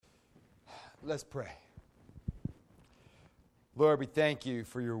Let's pray. Lord, we thank you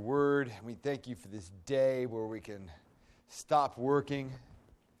for your word. We thank you for this day where we can stop working,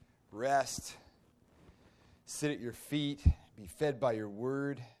 rest, sit at your feet, be fed by your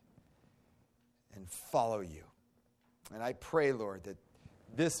word, and follow you. And I pray, Lord, that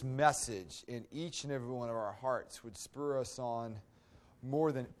this message in each and every one of our hearts would spur us on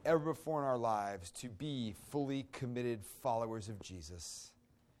more than ever before in our lives to be fully committed followers of Jesus,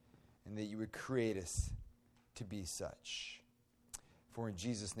 and that you would create us to be such. For in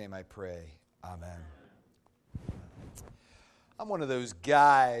Jesus' name I pray, amen. I'm one of those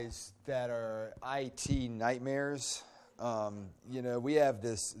guys that are IT nightmares. We have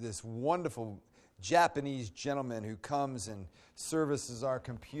this wonderful Japanese gentleman who comes and services our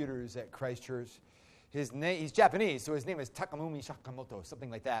computers at Christ Church. He's Japanese, so his name is Takamumi Sakamoto,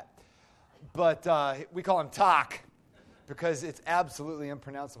 something like that. But we call him Tak because it's absolutely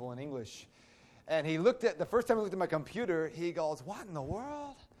unpronounceable in English. And the first time he looked at my computer, he goes, "What in the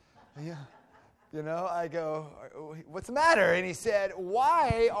world?" Yeah. I go, "What's the matter?" And he said,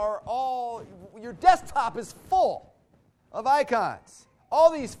 "Why are your desktop is full of icons,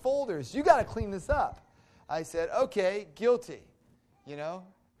 all these folders. You got to clean this up." I said, "Okay, guilty.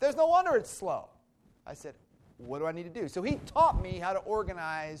 There's no wonder it's slow." I said, "What do I need to do?" So he taught me how to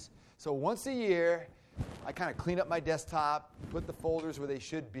organize. So once a year, I kind of clean up my desktop, put the folders where they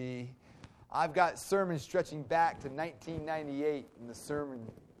should be. I've got sermons stretching back to 1998 in the sermons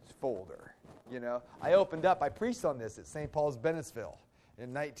folder. I preached on this at St. Paul's, Bennettsville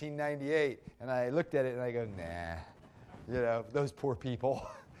in 1998, and I looked at it and I go, nah, those poor people,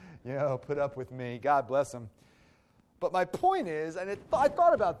 put up with me. God bless them. But my point is, and I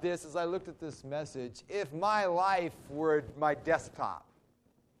thought about this as I looked at this message, if my life were my desktop,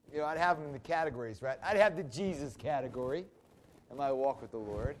 I'd have them in the categories, right? I'd have the Jesus category in my walk with the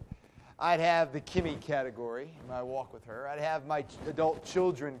Lord. I'd have the Kimmy category in my walk with her. I'd have my adult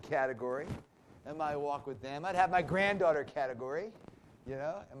children category in my walk with them. I'd have my granddaughter category, in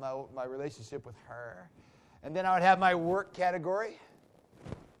my relationship with her. And then I would have my work category.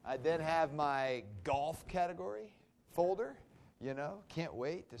 I'd then have my golf category folder. Can't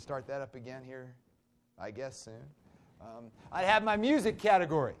wait to start that up again here, I guess, soon. I'd have my music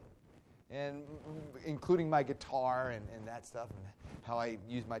category, and including my guitar and that stuff, and how I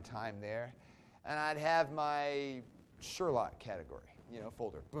use my time there. And I'd have my Sherlock category,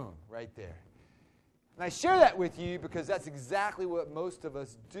 folder. Boom, right there. And I share that with you because that's exactly what most of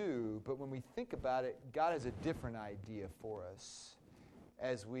us do. But when we think about it, God has a different idea for us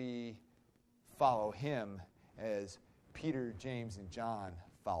as we follow him as Peter, James, and John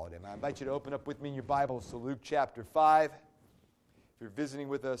followed him. I invite you to open up with me in your Bibles to Luke chapter 5. If you're visiting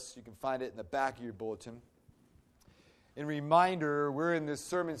with us, you can find it in the back of your bulletin. In reminder, we're in this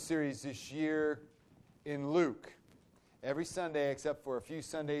sermon series this year in Luke. Every Sunday, except for a few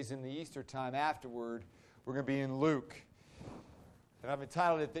Sundays in the Easter time afterward, we're going to be in Luke. And I've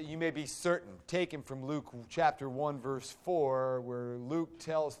entitled it, "That You May Be Certain," taken from Luke chapter 1, verse 4, where Luke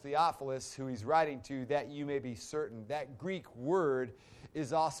tells Theophilus, who he's writing to, that you may be certain. That Greek word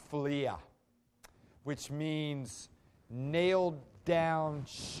is osphilia, which means nailed down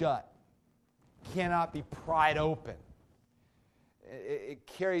shut, cannot be pried open. It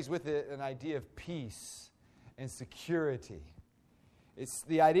carries with it an idea of peace and security.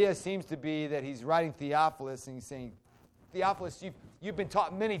 The idea seems to be that he's writing Theophilus and he's saying, "Theophilus, you've been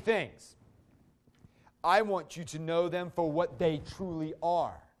taught many things. I want you to know them for what they truly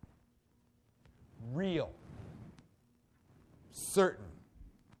are. Real. Certain.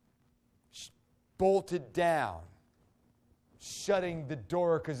 Bolted down. Shutting the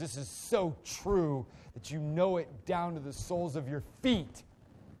door because this is so true that you know it down to the soles of your feet."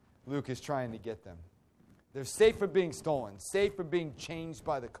 Luke is trying to get them. They're safe from being stolen, safe from being changed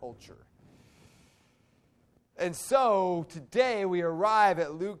by the culture. And so today we arrive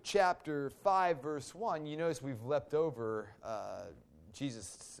at Luke chapter 5, verse 1. You notice we've leapt over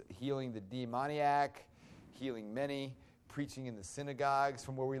Jesus healing the demoniac, healing many, preaching in the synagogues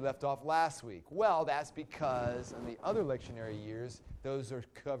from where we left off last week. Well, that's because in the other lectionary years, those are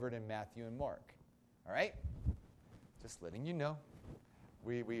covered in Matthew and Mark. All right? Just letting you know.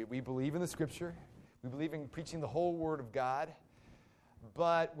 We believe in the Scripture. We believe in preaching the whole Word of God.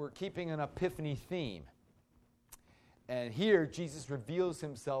 But we're keeping an epiphany theme. And here, Jesus reveals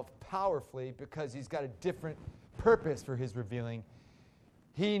himself powerfully because he's got a different purpose for his revealing.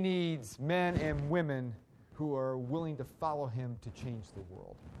 He needs men and women who are willing to follow him to change the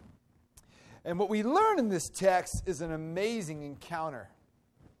world. And what we learn in this text is an amazing encounter.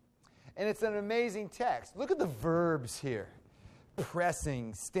 And it's an amazing text. Look at the verbs here.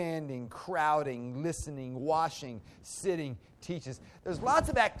 pressing, standing, crowding, listening, washing, sitting, teaches. There's lots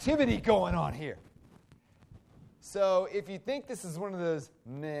of activity going on here. So if you think this is one of those,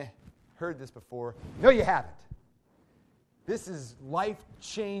 meh, heard this before, no, you haven't. This is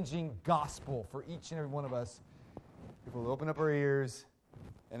life-changing gospel for each and every one of us. People will open up our ears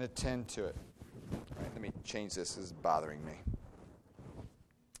and attend to it. All right, let me change this. This is bothering me.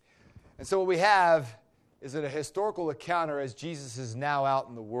 And so what we have is a historical encounter as Jesus is now out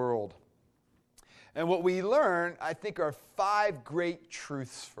in the world. And what we learn, I think, are 5 great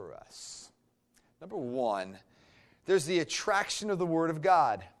truths for us. Number 1, there's the attraction of the Word of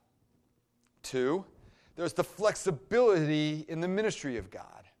God. 2, there's the flexibility in the ministry of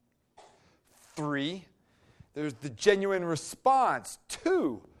God. 3, there's the genuine response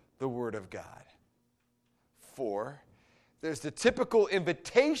to the Word of God. 4, there's the typical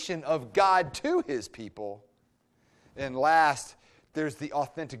invitation of God to His people. And last, there's the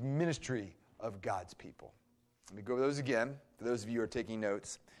authentic ministry of God's people. Let me go over those again, for those of you who are taking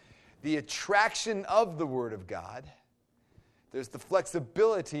notes. The attraction of the Word of God. There's the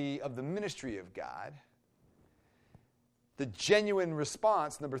flexibility of the ministry of God. The genuine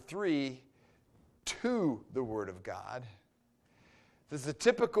response, number 3, to the Word of God. There's the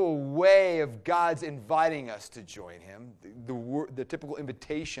typical way of God's inviting us to join Him, the typical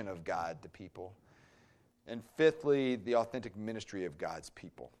invitation of God to people. And 5thly, the authentic ministry of God's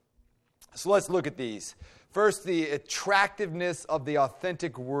people. So let's look at these. First, the attractiveness of the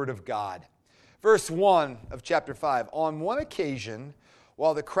authentic Word of God. Verse 1 of chapter 5. On one occasion,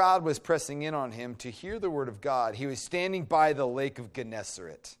 while the crowd was pressing in on him to hear the Word of God, he was standing by the lake of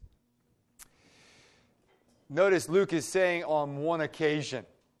Gennesaret. Notice Luke is saying on one occasion.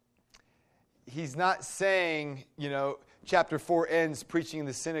 He's not saying, chapter 4 ends preaching in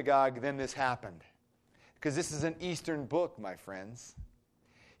the synagogue, then this happened. Because this is an Eastern book, my friends.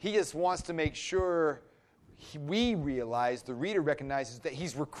 He just wants to make sure we realize, the reader recognizes that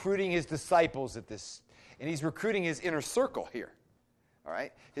he's recruiting his disciples at this, and he's recruiting his inner circle here. All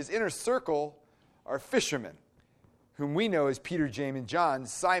right? His inner circle are fishermen, whom we know as Peter, James, and John.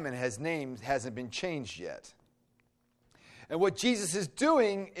 Simon, his name hasn't been changed yet. And what Jesus is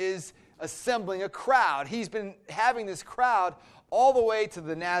doing is assembling a crowd. He's been having this crowd all the way to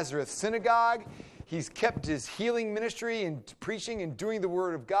the Nazareth synagogue. He's kept his healing ministry and preaching and doing the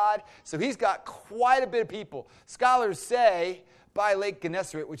Word of God. So he's got quite a bit of people. Scholars say by Lake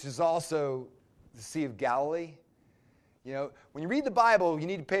Gennesaret, which is also the Sea of Galilee. When you read the Bible, you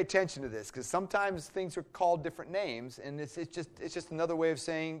need to pay attention to this because sometimes things are called different names, and it's just another way of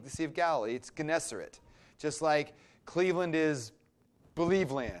saying the Sea of Galilee. It's Gennesaret. Just like Cleveland is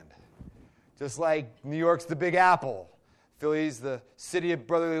Believe Land. Just like New York's the Big Apple. Philly's the city of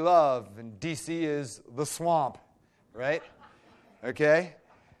brotherly love, and D.C. is the swamp, right? Okay?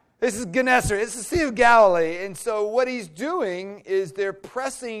 This is Gennesaret. It's the Sea of Galilee. And so what he's doing is they're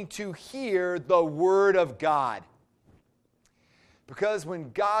pressing to hear the Word of God. Because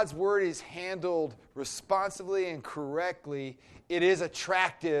when God's Word is handled responsively and correctly, it is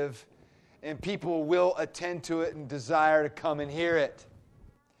attractive, and people will attend to it and desire to come and hear it.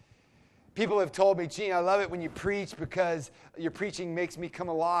 People have told me, Gene, I love it when you preach because your preaching makes me come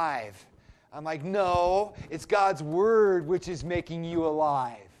alive. I'm like, no, it's God's Word which is making you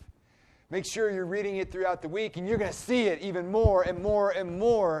alive. Make sure you're reading it throughout the week, and you're going to see it even more and more and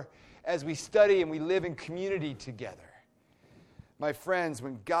more as we study and we live in community together. My friends,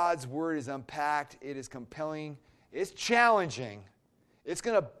 when God's Word is unpacked, it is compelling, it's challenging, it's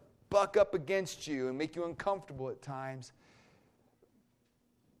going to buck up against you and make you uncomfortable at times.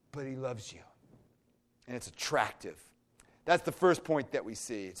 But He loves you, and it's attractive. That's the first point that we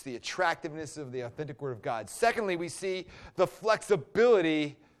see. It's the attractiveness of the authentic Word of God. Secondly, we see the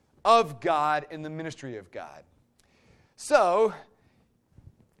flexibility of God in the ministry of God. So,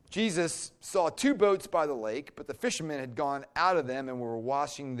 Jesus saw 2 boats by the lake, but the fishermen had gone out of them and were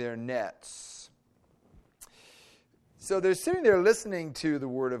washing their nets. So they're sitting there listening to the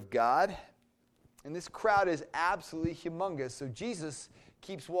Word of God, and this crowd is absolutely humongous. So Jesus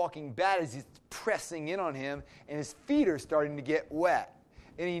keeps walking back as he's pressing in on him, and his feet are starting to get wet.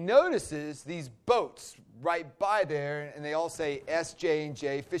 And he notices these boats right by there, and they all say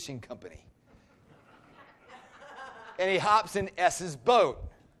S.J.&J Fishing Company. And he hops in S's boat.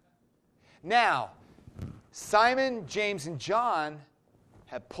 Now, Simon, James, and John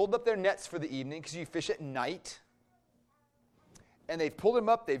have pulled up their nets for the evening because you fish at night. And they've pulled them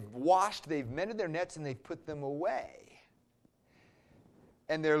up, they've washed, they've mended their nets, and they've put them away.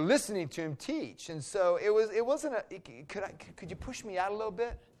 And they're listening to him teach. And so could you push me out a little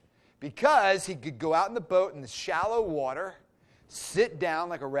bit? Because he could go out in the boat in the shallow water, sit down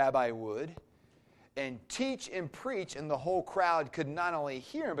like a rabbi would, and teach and preach, and the whole crowd could not only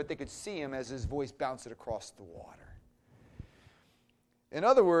hear him, but they could see him as his voice bounced across the water. In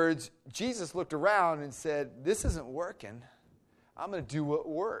other words, Jesus looked around and said, this isn't working. I'm going to do what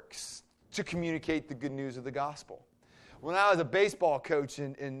works to communicate the good news of the gospel. When I was a baseball coach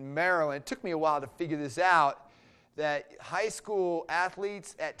in Maryland, it took me a while to figure this out, that high school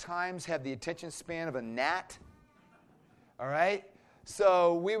athletes at times have the attention span of a gnat. All right?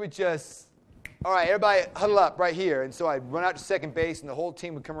 So we would just, all right, everybody huddle up right here. And so I'd run out to second base, and the whole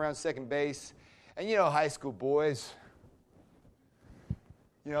team would come around second base. And you know, high school boys,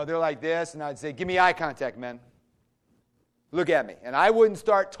 you know, they're like this, and I'd say, give me eye contact, men. Look at me. And I wouldn't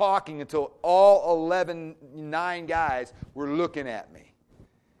start talking until all 9 guys were looking at me.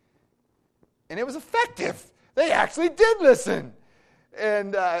 And it was effective. They actually did listen.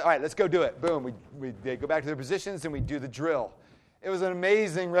 And, all right, let's go do it. Boom. They go back to their positions, and we do the drill. It was an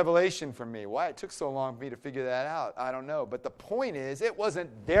amazing revelation for me. Why it took so long for me to figure that out, I don't know. But the point is, it wasn't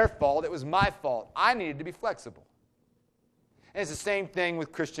their fault. It was my fault. I needed to be flexible. And it's the same thing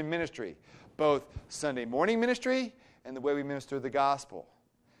with Christian ministry, both Sunday morning ministry and the way we minister the gospel.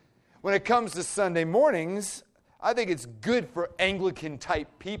 When it comes to Sunday mornings, I think it's good for Anglican-type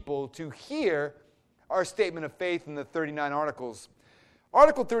people to hear our statement of faith in the 39 articles.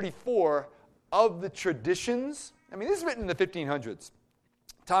 Article 34, of the traditions. I mean, this is written in the 1500s.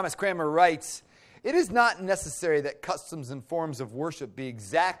 Thomas Cranmer writes, it is not necessary that customs and forms of worship be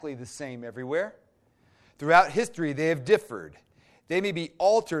exactly the same everywhere. Throughout history, they have differed. They may be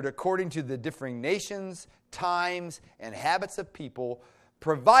altered according to the differing nations, times, and habits of people,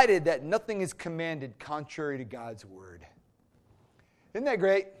 provided that nothing is commanded contrary to God's word. Isn't that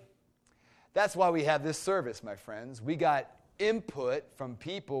great? That's why we have this service, my friends. We got input from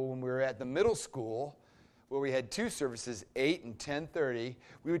people when we were at the middle school, where we had 2 services, 8 and 10:30.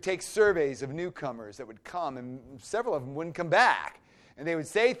 We would take surveys of newcomers that would come, and several of them wouldn't come back. And they would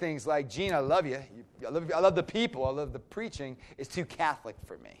say things like, Gene, I love you. I love the people. I love the preaching. It's too Catholic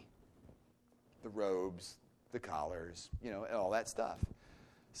for me. The robes, the collars, you know, and all that stuff.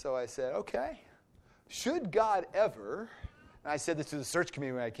 So I said, okay, should God ever, and I said this to the search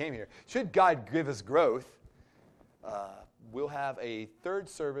committee when I came here, should God give us growth, we'll have a 3rd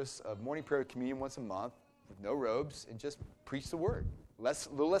service of morning prayer communion once a month with no robes and just preach the word. A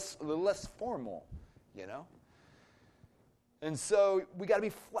little less formal, you know. And so we got to be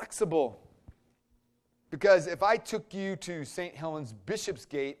flexible. Because if I took you to St. Helens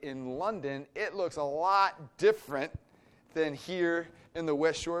Bishopsgate in London, it looks a lot different than here in the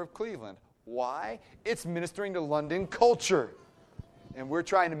West Shore of Cleveland. Why? It's ministering to London culture. And we're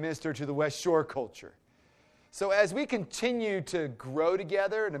trying to minister to the West Shore culture. So as we continue to grow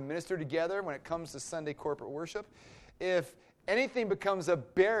together and to minister together when it comes to Sunday corporate worship, if anything becomes a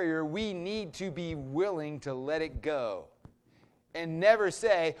barrier, we need to be willing to let it go. And never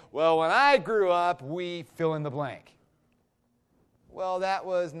say, well, when I grew up, we fill in the blank. Well, that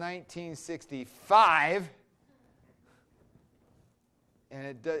was 1965,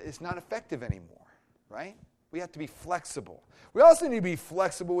 and it's not effective anymore, right? We have to be flexible. We also need to be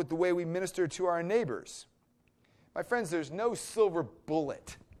flexible with the way we minister to our neighbors. My friends, there's no silver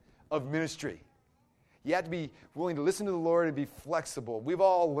bullet of ministry. You have to be willing to listen to the Lord and be flexible. We've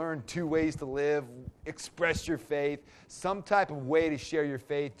all learned 2 ways to live, express your faith, some type of way to share your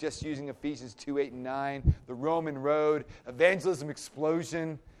faith, just using Ephesians 2, 8, and 9, the Roman road, evangelism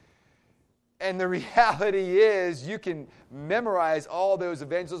explosion. And the reality is you can memorize all those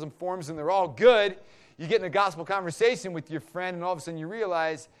evangelism forms, and they're all good. You get in a gospel conversation with your friend, and all of a sudden you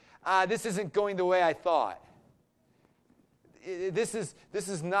realize, this isn't going the way I thought. This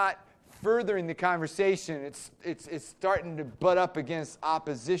is not furthering the conversation. It's starting to butt up against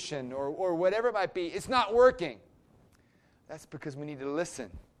opposition or whatever it might be. It's not working. That's because we need to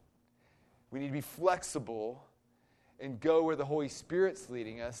listen. We need to be flexible and go where the Holy Spirit's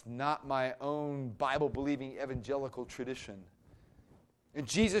leading us, not my own Bible-believing evangelical tradition. And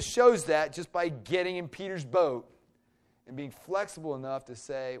Jesus shows that just by getting in Peter's boat and being flexible enough to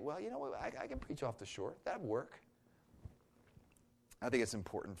say, well, you know what, I can preach off the shore. That'd work. I think it's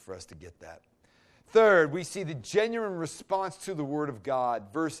important for us to get that. Third, we see the genuine response to the Word of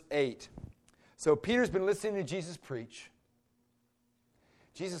God. Verse 8. So Peter's been listening to Jesus preach.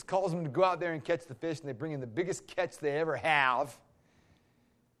 Jesus calls them to go out there and catch the fish, and they bring in the biggest catch they ever have.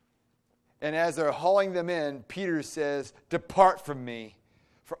 And as they're hauling them in, Peter says, "Depart from me,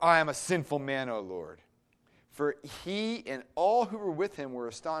 for I am a sinful man, O Lord." For he and all who were with him were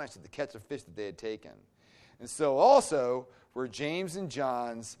astonished at the catch of fish that they had taken. And so also were James and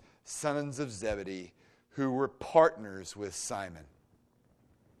John's sons of Zebedee, who were partners with Simon.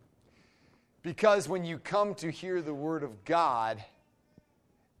 Because when you come to hear the word of God,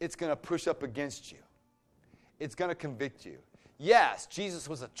 it's going to push up against you. It's going to convict you. Yes, Jesus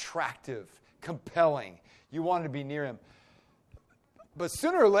was attractive, compelling. You wanted to be near him. But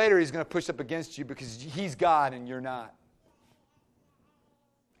sooner or later, he's going to push up against you because he's God and you're not.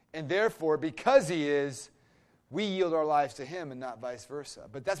 And therefore, because he is, we yield our lives to him and not vice versa.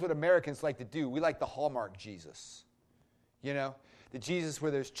 But that's what Americans like to do. We like the Hallmark Jesus. You know, the Jesus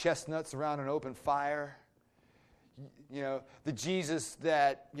where there's chestnuts around an open fire. You know, the Jesus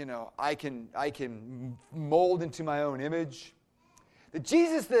that, you know, I can mold into my own image. The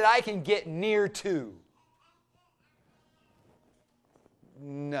Jesus that I can get near to.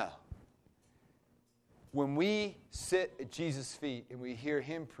 No. When we sit at Jesus' feet and we hear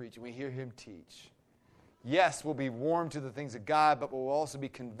him preach and we hear him teach, yes, we'll be warm to the things of God, but we'll also be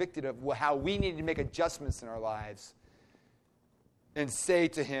convicted of how we need to make adjustments in our lives and say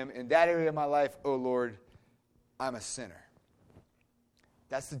to him, in that area of my life, oh Lord, I'm a sinner.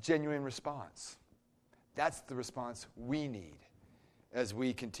 That's the genuine response. That's the response we need as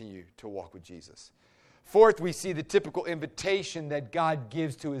we continue to walk with Jesus. Fourth, we see the typical invitation that God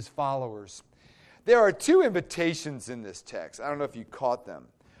gives to his followers. There are two invitations in this text. I don't know if you caught them.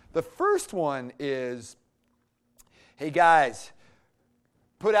 The first one is, hey guys,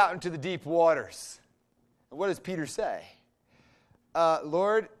 put out into the deep waters. And what does Peter say?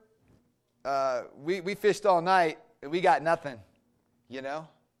 Lord, we fished all night and we got nothing, you know?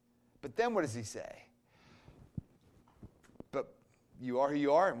 But then what does he say? But you are who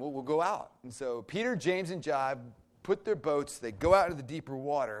you are and we'll go out. And so Peter, James, and John put their boats, they go out into the deeper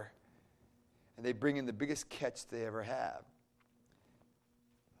water, and they bring in the biggest catch they ever have.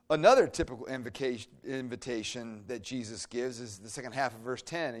 Another typical invitation that Jesus gives is the second half of verse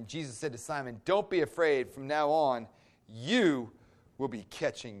 10. And Jesus said to Simon, don't be afraid. From now on, you will be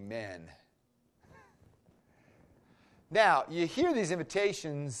catching men. Now, you hear these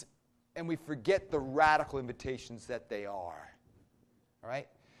invitations, and we forget the radical invitations that they are. All right?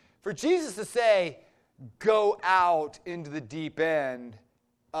 For Jesus to say, go out into the deep end,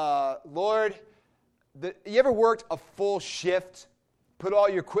 Lord, you ever worked a full shift, put all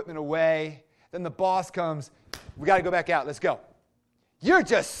your equipment away, then the boss comes, we got to go back out, let's go. You're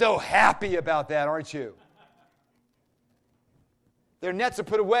just so happy about that, aren't you? Their nets are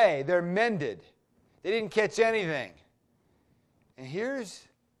put away, they're mended. They didn't catch anything. And here's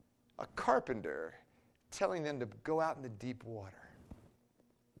a carpenter telling them to go out in the deep water.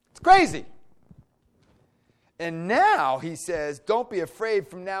 It's crazy. And now he says, don't be afraid.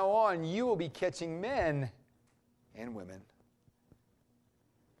 From now on, you will be catching men and women.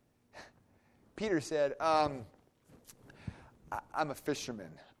 Peter said, I'm a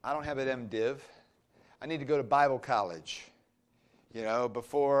fisherman. I don't have an MDiv. I need to go to Bible college, you know,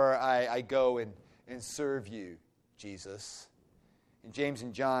 before I go and serve you, Jesus. And James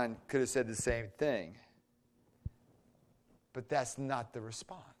and John could have said the same thing. But that's not the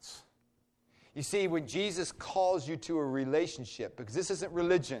response. You see, when Jesus calls you to a relationship, because this isn't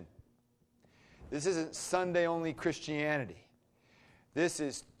religion, this isn't Sunday-only Christianity. This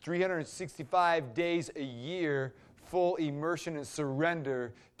is 365 days a year, full immersion and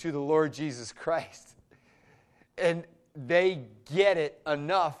surrender to the Lord Jesus Christ. And they get it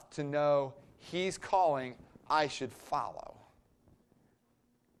enough to know he's calling, I should follow.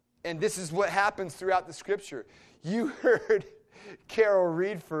 And this is what happens throughout the Scripture. You heard Carol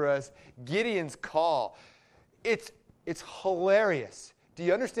read for us Gideon's call. It's hilarious. Do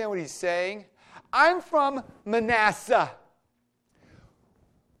you understand what he's saying? I'm from Manasseh.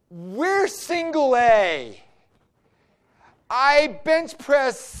 We're single A. I bench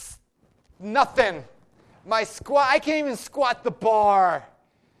press nothing. I can't even squat the bar.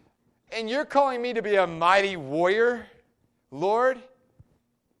 And you're calling me to be a mighty warrior, Lord?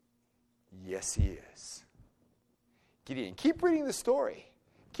 Yes, he is. Gideon, keep reading the story.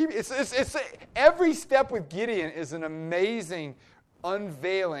 Every step with Gideon is an amazing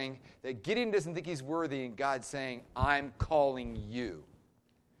unveiling that Gideon doesn't think he's worthy, and God's saying, I'm calling you.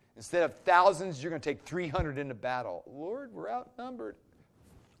 Instead of thousands, you're going to take 300 into battle. Lord, we're outnumbered.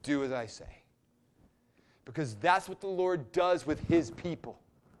 Do as I say. Because that's what the Lord does with his people.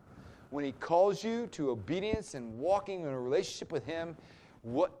 When he calls you to obedience and walking in a relationship with him,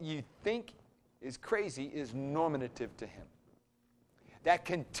 what you think is crazy is normative to him. That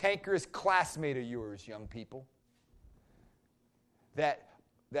cantankerous classmate of yours, young people, that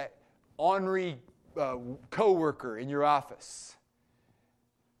ornery coworker in your office,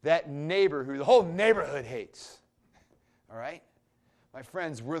 that neighbor who the whole neighborhood hates, all right? My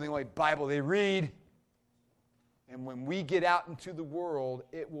friends, we're the only Bible they read. And when we get out into the world,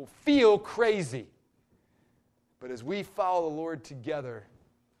 it will feel crazy. But as we follow the Lord together,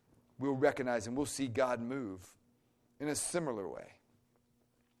 we'll recognize and we'll see God move in a similar way.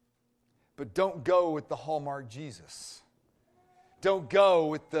 But don't go with the Hallmark Jesus. Don't go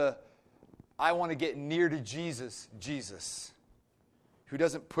with the, I want to get near to Jesus, who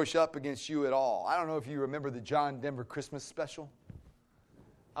doesn't push up against you at all. I don't know if you remember the John Denver Christmas special.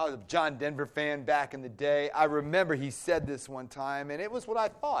 I was a John Denver fan back in the day. I remember he said this one time, and it was what I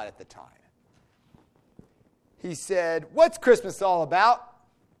thought at the time. He said, "What's Christmas all about?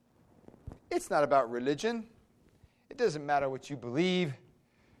 It's not about religion. It doesn't matter what you believe.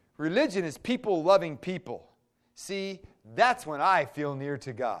 Religion is people loving people. See, that's when I feel near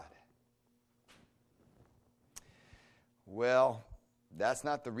to God." Well, that's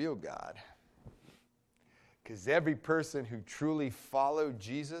not the real God. Because every person who truly followed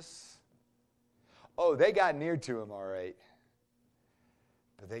Jesus, they got near to him, all right.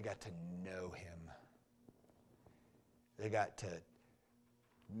 But they got to know him. They got to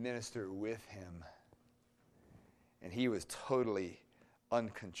minister with him. And he was totally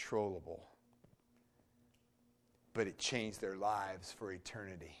uncontrollable. But it changed their lives for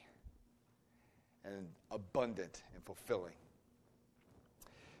eternity. And abundant and fulfilling.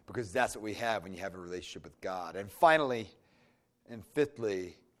 Because that's what we have when you have a relationship with God. And finally, and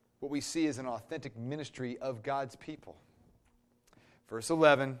fifthly, what we see is an authentic ministry of God's people. Verse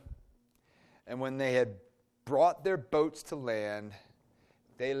 11, "And when they had brought their boats to land,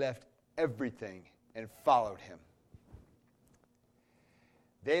 they left everything and followed him."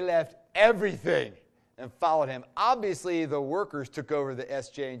 They left everything and followed him. Obviously, the workers took over the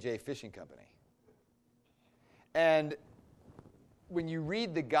S.J.&J Fishing Company. And when you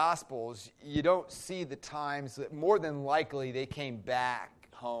read the Gospels, you don't see the times that more than likely they came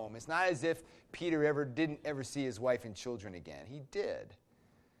back home. It's not as if Peter didn't ever see his wife and children again. He did.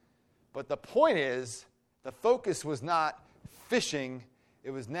 But the point is, the focus was not fishing.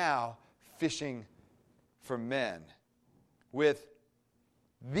 It was now fishing for men with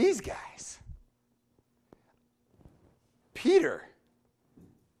these guys. Peter,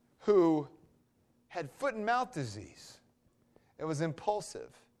 who had foot and mouth disease. It was impulsive.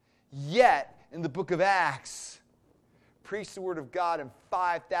 Yet, in the book of Acts, preached the word of God and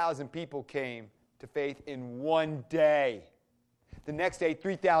 5,000 people came to faith in one day. The next day,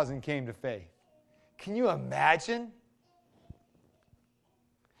 3,000 came to faith. Can you imagine?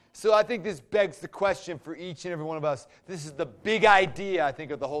 So I think this begs the question for each and every one of us. This is the big idea, I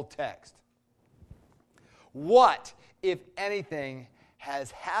think, of the whole text. What, if anything,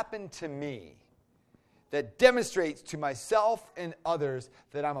 has happened to me that demonstrates to myself and others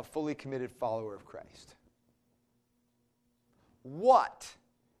that I'm a fully committed follower of Christ? What,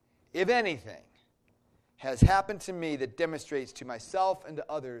 if anything, has happened to me that demonstrates to myself and to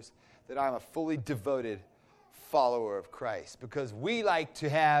others that I'm a fully devoted follower of Christ? Because we like to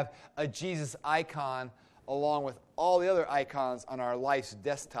have a Jesus icon along with all the other icons on our life's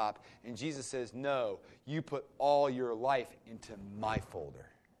desktop. And Jesus says, no, you put all your life into my folder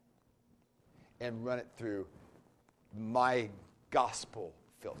and run it through my gospel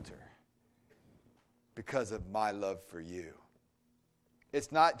filter because of my love for you.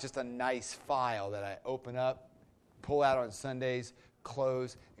 It's not just a nice file that I open up, pull out on Sundays,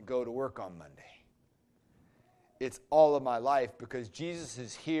 close, and go to work on Monday. It's all of my life because Jesus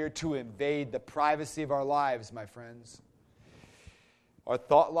is here to invade the privacy of our lives, my friends. Our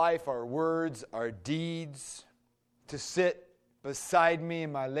thought life, our words, our deeds, to sit beside me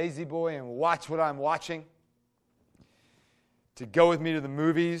in my lazy boy and watch what I'm watching, to go with me to the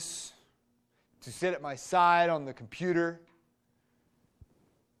movies, to sit at my side on the computer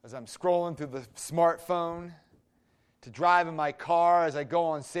as I'm scrolling through the smartphone, to drive in my car as I go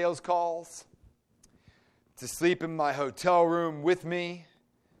on sales calls, to sleep in my hotel room with me.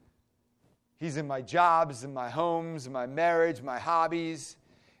 He's in my jobs, in my homes, in my marriage, my hobbies,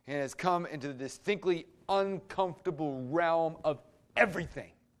 and has come into the distinctly uncomfortable realm of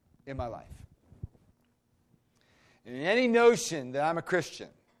everything in my life. And any notion that I'm a Christian,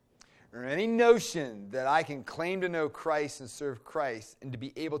 or any notion that I can claim to know Christ and serve Christ and to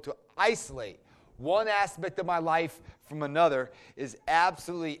be able to isolate one aspect of my life from another is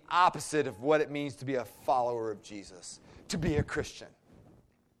absolutely opposite of what it means to be a follower of Jesus, to be a Christian.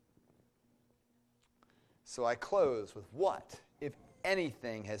 So I close with what, if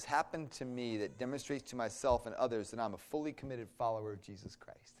anything, has happened to me that demonstrates to myself and others that I'm a fully committed follower of Jesus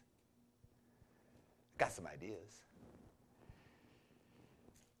Christ? Got some ideas.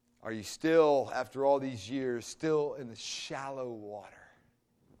 Are you still, after all these years, still in the shallow water?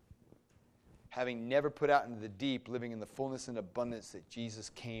 having never put out into the deep, living in the fullness and abundance that Jesus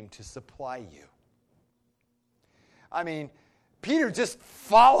came to supply you. I mean, Peter just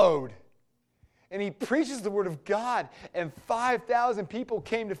followed. And he preaches the word of God, and 5,000 people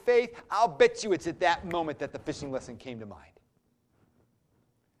came to faith. I'll bet you it's at that moment that the fishing lesson came to mind.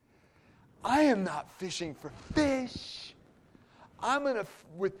 I am not fishing for fish. I'm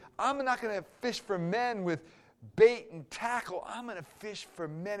not going to fish for men with bait and tackle. I'm going to fish for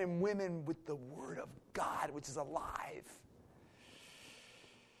men and women with the word of God, which is alive.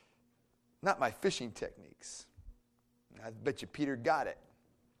 Not my fishing techniques. I bet you Peter got it.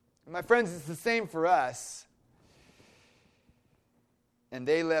 My friends, it's the same for us. And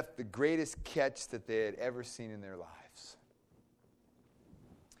they left the greatest catch that they had ever seen in their lives.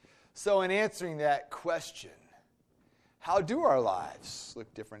 So in answering that question, how do our lives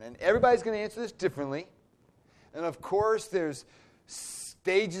look different? And everybody's going to answer this differently. And of course, there's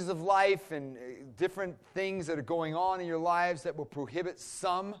stages of life and different things that are going on in your lives that will prohibit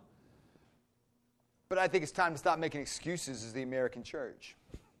some. But I think it's time to stop making excuses as the American church.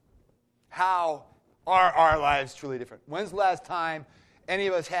 How are our lives truly different? When's the last time any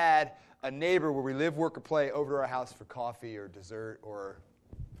of us had a neighbor where we live, work, or play over to our house for coffee or dessert or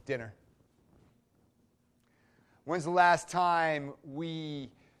dinner? When's the last time we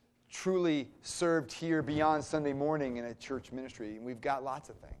truly served here beyond Sunday morning in a church ministry? And we've got lots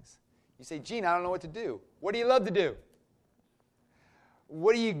of things. You say, Gene, I don't know what to do. What do you love to do?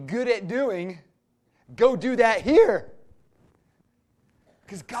 What are you good at doing? Go do that here.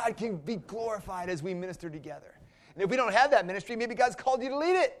 Because God can be glorified as we minister together. And if we don't have that ministry, maybe God's called you to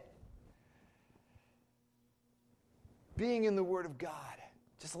lead it. Being in the Word of God,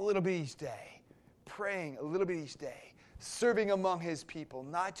 just a little bit each day. Praying a little bit each day. Serving among His people,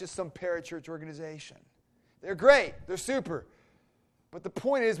 not just some parachurch organization. They're great. They're super. But the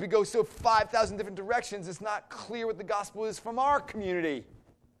point is, we go so 5,000 different directions, it's not clear what the gospel is from our community.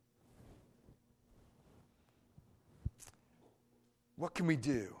 What can we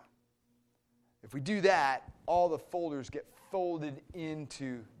do? If we do that, all the folders get folded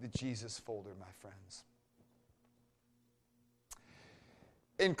into the Jesus folder, my friends.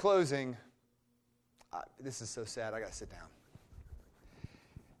 In closing, this is so sad, I got to sit down.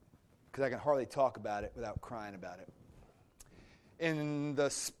 Because I can hardly talk about it without crying about it. In the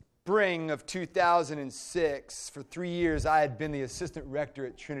spring of 2006, for 3 years, I had been the assistant rector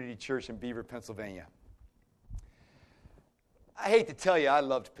at Trinity Church in Beaver, Pennsylvania. I hate to tell you, I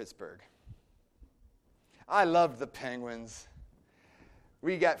loved Pittsburgh. I loved the Penguins.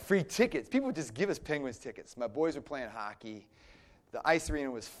 We got free tickets. People would just give us Penguins tickets. My boys were playing hockey. The ice arena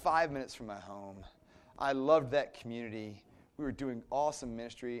was 5 minutes from my home. I loved that community. We were doing awesome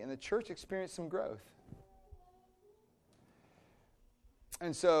ministry, and the church experienced some growth.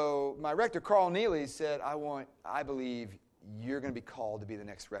 And so my rector, Carl Neely, said, I believe you're going to be called to be the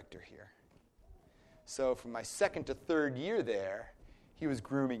next rector here. So from my second to third year there, he was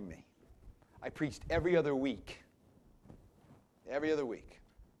grooming me. I preached every other week. Every other week.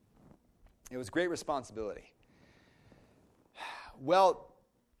 It was great responsibility. Well,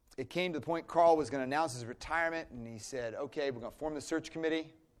 it came to the point Carl was going to announce his retirement, and he said, okay, we're going to form the search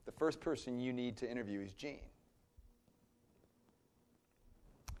committee. The first person you need to interview is Gene.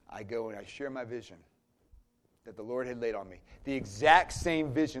 I go and I share my vision that the Lord had laid on me. The exact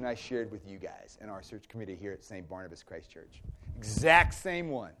same vision I shared with you guys in our search committee here at St. Barnabas Christ Church. Exact same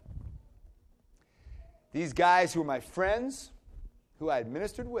one. These guys who were my friends, who I had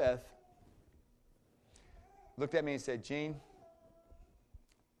ministered with, looked at me and said, Gene,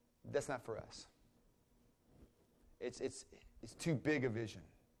 that's not for us. It's too big a vision.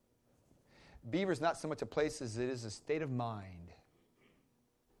 Beaver's not so much a place as it is a state of mind.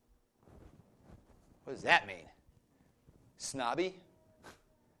 What does that mean? Snobby?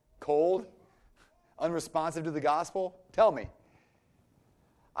 Cold? Unresponsive to the gospel? Tell me.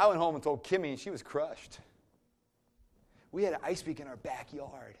 I went home and told Kimmy, and she was crushed. We had an ice rink in our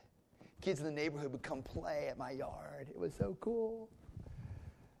backyard. Kids in the neighborhood would come play at my yard. It was so cool.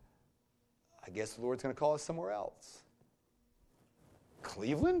 I guess the Lord's going to call us somewhere else.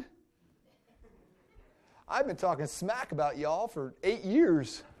 Cleveland? I've been talking smack about y'all for 8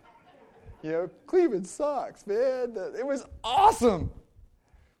 years. You know, Cleveland sucks, man. It was awesome.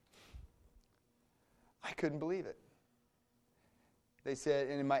 I couldn't believe it. They said,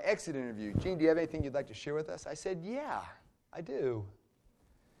 and in my exit interview, Gene, do you have anything you'd like to share with us? I said, yeah, I do.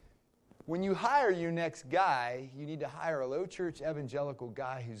 When you hire your next guy, you need to hire a low church evangelical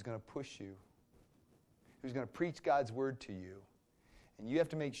guy who's going to push you, who's going to preach God's word to you. And you have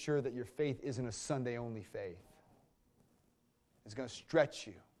to make sure that your faith isn't a Sunday-only faith. It's going to stretch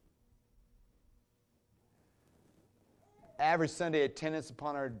you. Average Sunday attendance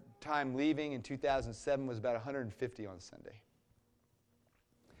upon our time leaving in 2007 was about 150 on Sunday.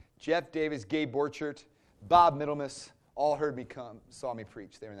 Jeff Davis, Gabe Borchert, Bob Middlemas all saw me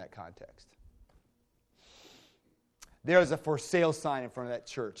preach there in that context. There was a for sale sign in front of that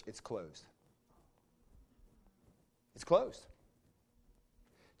church. It's closed. It's closed.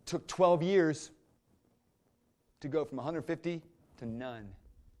 It took 12 years to go from 150 to none.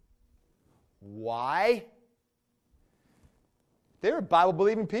 Why? They were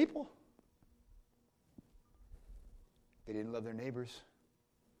Bible-believing people. They didn't love their neighbors.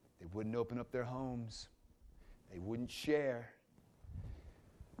 They wouldn't open up their homes. They wouldn't share.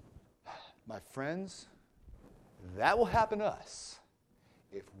 My friends, that will happen to us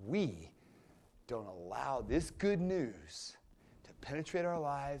if we don't allow this good news to penetrate our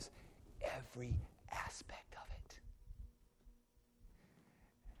lives, every aspect of it.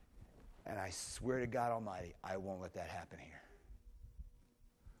 And I swear to God Almighty, I won't let that happen here.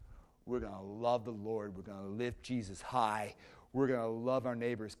 We're going to love the Lord. We're going to lift Jesus high. We're going to love our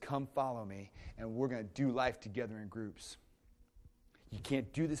neighbors. Come follow me. And we're going to do life together in groups. You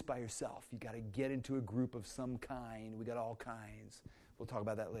can't do this by yourself. You got to get into a group of some kind. We got all kinds. We'll talk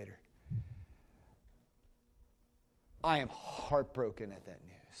about that later. I am heartbroken at that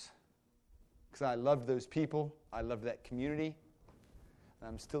news. Because I loved those people. I loved that community. And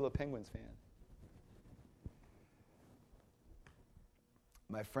I'm still a Penguins fan.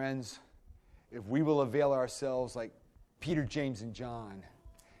 My friends, if we will avail ourselves like Peter, James, and John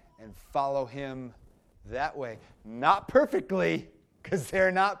and follow him that way, not perfectly, because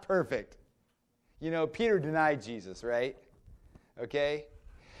they're not perfect. You know, Peter denied Jesus, right? Okay?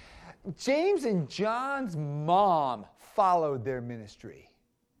 James and John's mom followed their ministry.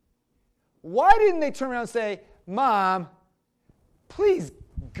 Why didn't they turn around and say, Mom, please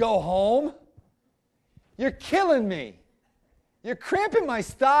go home? You're killing me. You're cramping my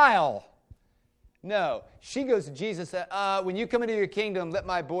style. No. She goes to Jesus and said, when you come into your kingdom, let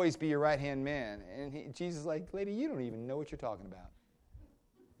my boys be your right-hand man. And Jesus is like, lady, you don't even know what you're talking about.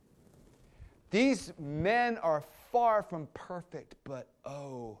 These men are far from perfect, but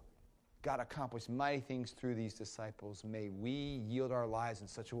God accomplished mighty things through these disciples. May we yield our lives in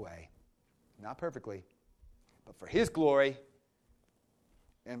such a way, not perfectly, but for his glory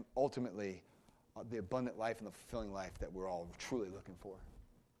and ultimately the abundant life and the fulfilling life that we're all truly looking for.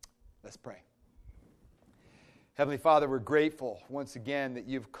 Let's pray. Heavenly Father, we're grateful once again that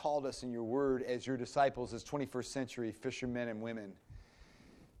you've called us in your word as your disciples, as 21st century fishermen and women,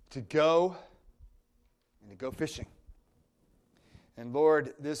 to go and to go fishing. And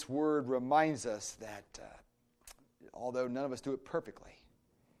Lord, this word reminds us that although none of us do it perfectly,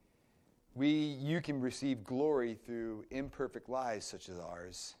 you can receive glory through imperfect lives such as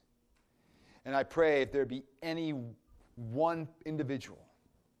ours. And I pray if there be any one individual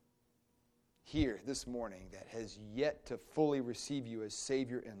here this morning that has yet to fully receive you as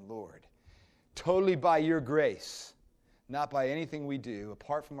Savior and Lord, totally by your grace, not by anything we do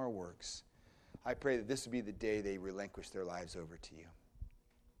apart from our works, I pray that this would be the day they relinquish their lives over to you.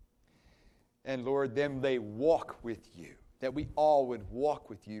 And Lord, then they walk with you, that we all would walk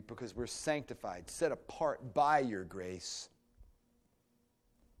with you because we're sanctified, set apart by your grace.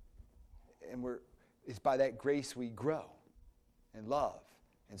 And it's by that grace we grow and love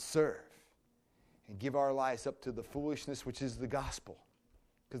and serve and give our lives up to the foolishness which is the gospel.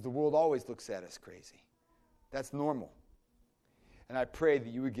 Because the world always looks at us crazy. That's normal. And I pray that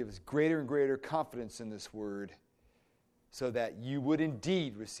you would give us greater and greater confidence in this word so that you would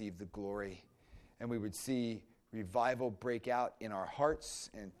indeed receive the glory and we would see revival break out in our hearts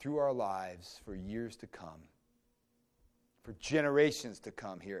and through our lives for years to come, for generations to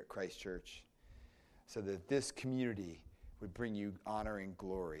come here at Christ Church, so that this community would bring you honor and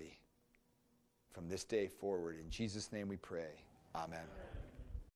glory from this day forward. In Jesus' name we pray. Amen.